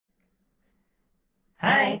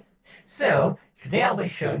Hi! So, today I'll be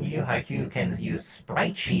showing you how you can use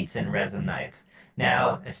sprite sheets in Resonite.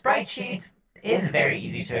 Now, a sprite sheet is very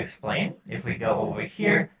easy to explain. If we go over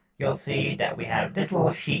here, you'll see that we have this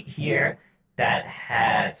little sheet here that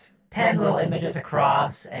has 10 little images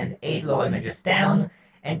across and 8 little images down.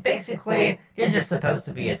 And basically, it's just supposed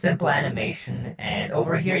to be a simple animation, and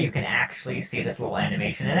over here you can actually see this little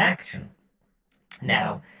animation in action.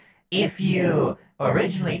 Now, if you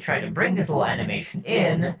originally try to bring this little animation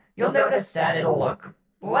in, you'll notice that it'll look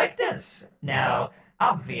like this. Now,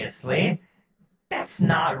 obviously, that's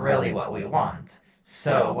not really what we want.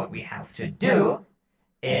 So what we have to do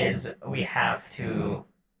is we have to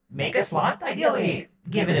make a slot, ideally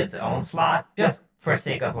give it its own slot, just for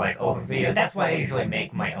sake of like overview. That's why I usually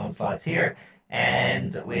make my own slots here.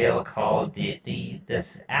 And we'll call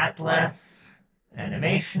this atlas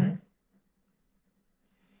animation.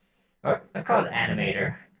 Or let's call it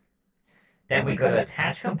animator. Then we go to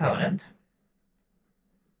attach component.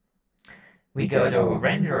 We go to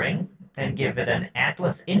rendering and give it an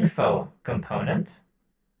atlas info component.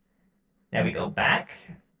 Then we go back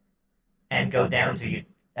and go down to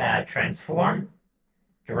transform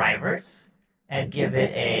drivers and give it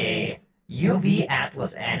a UV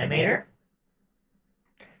atlas animator.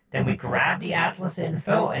 Then we grab the atlas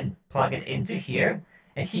info and plug it into here.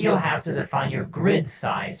 And here you'll have to define your grid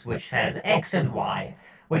size, which has X and Y,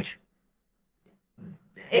 which,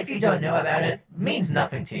 if you don't know about it, means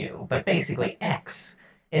nothing to you. But basically, X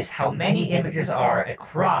is how many images are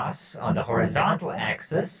across on the horizontal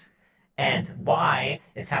axis, and Y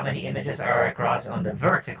is how many images are across on the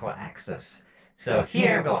vertical axis. So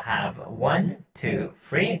here we'll have 1, 2,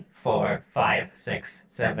 3, 4, 5, 6,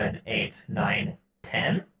 7, 8, 9,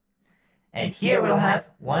 10. And here we'll have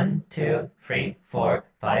 1, 2, 3, 4,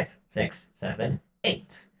 5, 6, 7,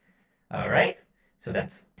 8. All right, so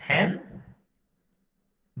that's 10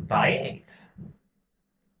 by 8.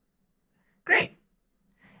 Great.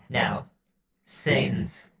 Now,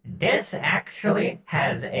 since this actually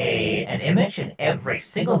has an image in every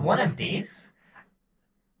single one of these,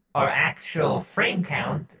 our actual frame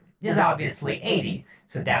count is obviously 80.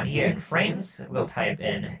 So down here in frames, we'll type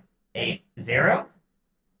in 80.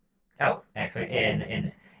 Oh, actually,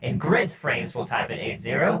 in grid frames, we'll type in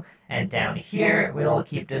 80, and down here, we'll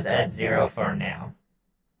keep this at 0 for now.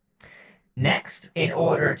 Next, in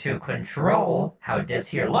order to control how this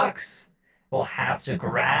here looks, we'll have to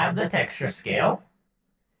grab the texture scale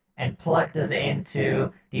and plug this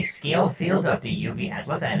into the scale field of the UV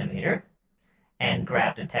Atlas animator, and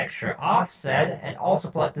grab the texture offset and also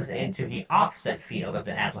plug this into the offset field of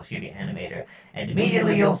the Atlas UV animator. And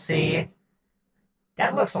immediately you'll see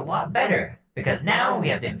that looks a lot better, because now we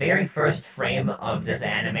have the very first frame of this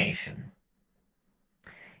animation.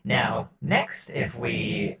 Now, next, if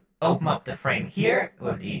we open up the frame here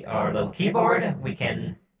with our little keyboard, we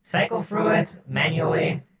can cycle through it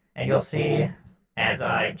manually, and you'll see as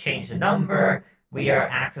I change the number, we are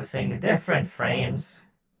accessing different frames.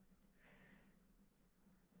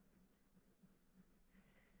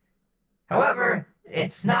 However,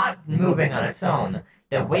 it's not moving on its own.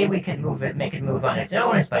 The way we can make it move on its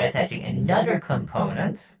own is by attaching another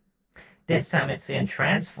component. This time it's in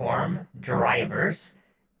transform drivers,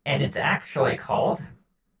 and it's actually called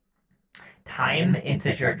time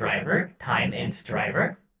integer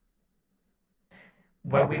driver,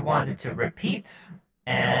 where we want it to repeat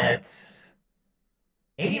at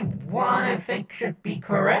 81, I think should be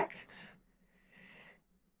correct.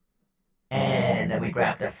 And then we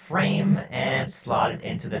grab the frame and slot it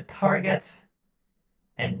into the target.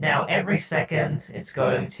 And now every second, it's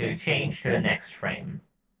going to change to the next frame.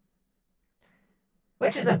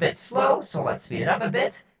 Which is a bit slow, so let's speed it up a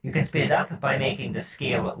bit. You can speed it up by making the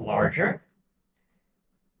scale larger.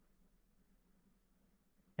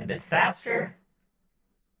 A bit faster.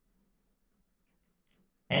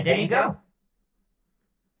 And there you go.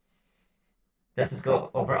 Let's just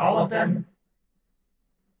go over all of them.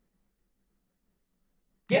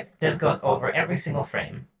 Yep, this goes over every single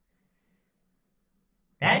frame.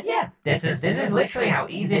 And yeah, this is literally how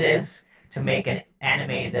easy it is to make an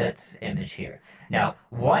animated image here. Now,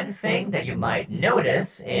 one thing that you might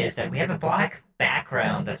notice is that we have a black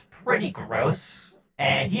background that's pretty gross,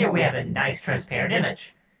 and here we have a nice transparent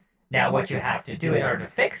image. Now, what you have to do in order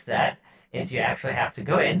to fix that is you actually have to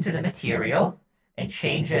go into the material and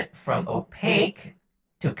change it from opaque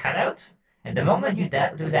to cutout. And the moment you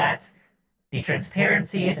do that, the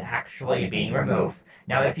transparency is actually being removed.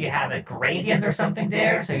 Now, if you have a gradient or something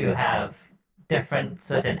there, so you have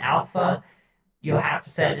differences in alpha, you have to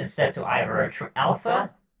set it instead to either alpha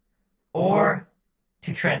or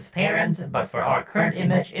to transparent, but for our current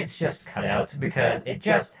image, it's just cutout because it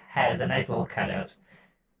just has a nice little cutout.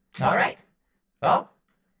 All right. Well,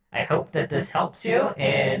 I hope that this helps you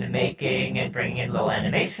in making and bringing in little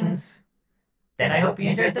animations. Then I hope you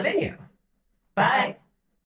enjoyed the video. Bye!